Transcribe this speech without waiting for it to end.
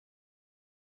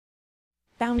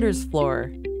Founders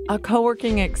Floor, a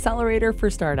co-working accelerator for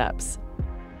startups.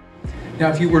 Now,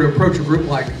 if you were to approach a group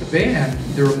like the band,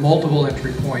 there are multiple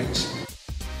entry points.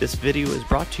 This video is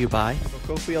brought to you by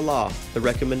Okofia Law, the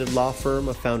recommended law firm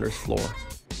of Founders Floor.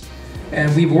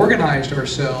 And we've organized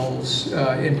ourselves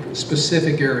in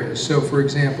specific areas. So, for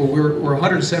example, we're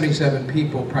 177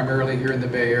 people primarily here in the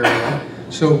Bay Area.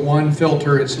 So one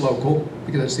filter, it's local,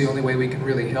 because that's the only way we can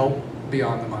really help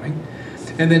beyond the money.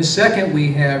 And then second,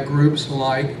 we have groups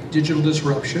like Digital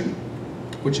Disruption,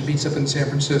 which meets up in San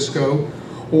Francisco,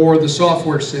 or the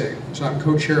Software SIG. So I'm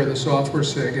co-chair of the Software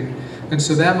SIG, and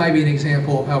so that might be an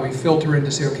example of how we filter in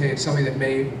to say, okay, it's something that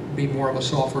may be more of a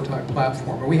software type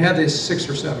platform. And we have this 6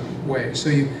 or 7 ways. So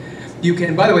you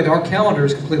can, by the way, our calendar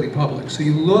is completely public. So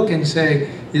you look and say,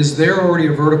 is there already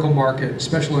a vertical market,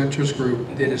 special interest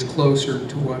group that is closer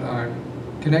to what I'm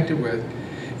connected with?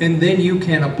 And then you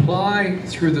can apply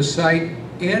through the site,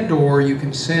 and or you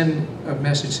can send a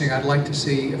message saying, I'd like to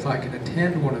see if I can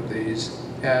attend one of these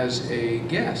as a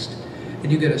guest.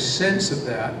 And you get a sense of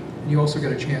that, and you also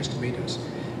get a chance to meet us.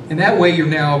 And that way you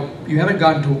haven't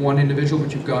gotten to one individual,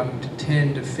 but you've gotten to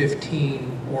 10 to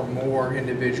 15 or more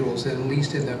individuals, at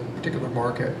least in the particular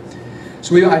market.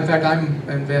 So in fact, I'm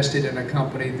invested in a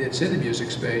company that's in the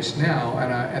music space now,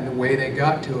 and the way they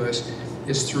got to us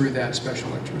is through that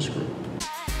special interest group.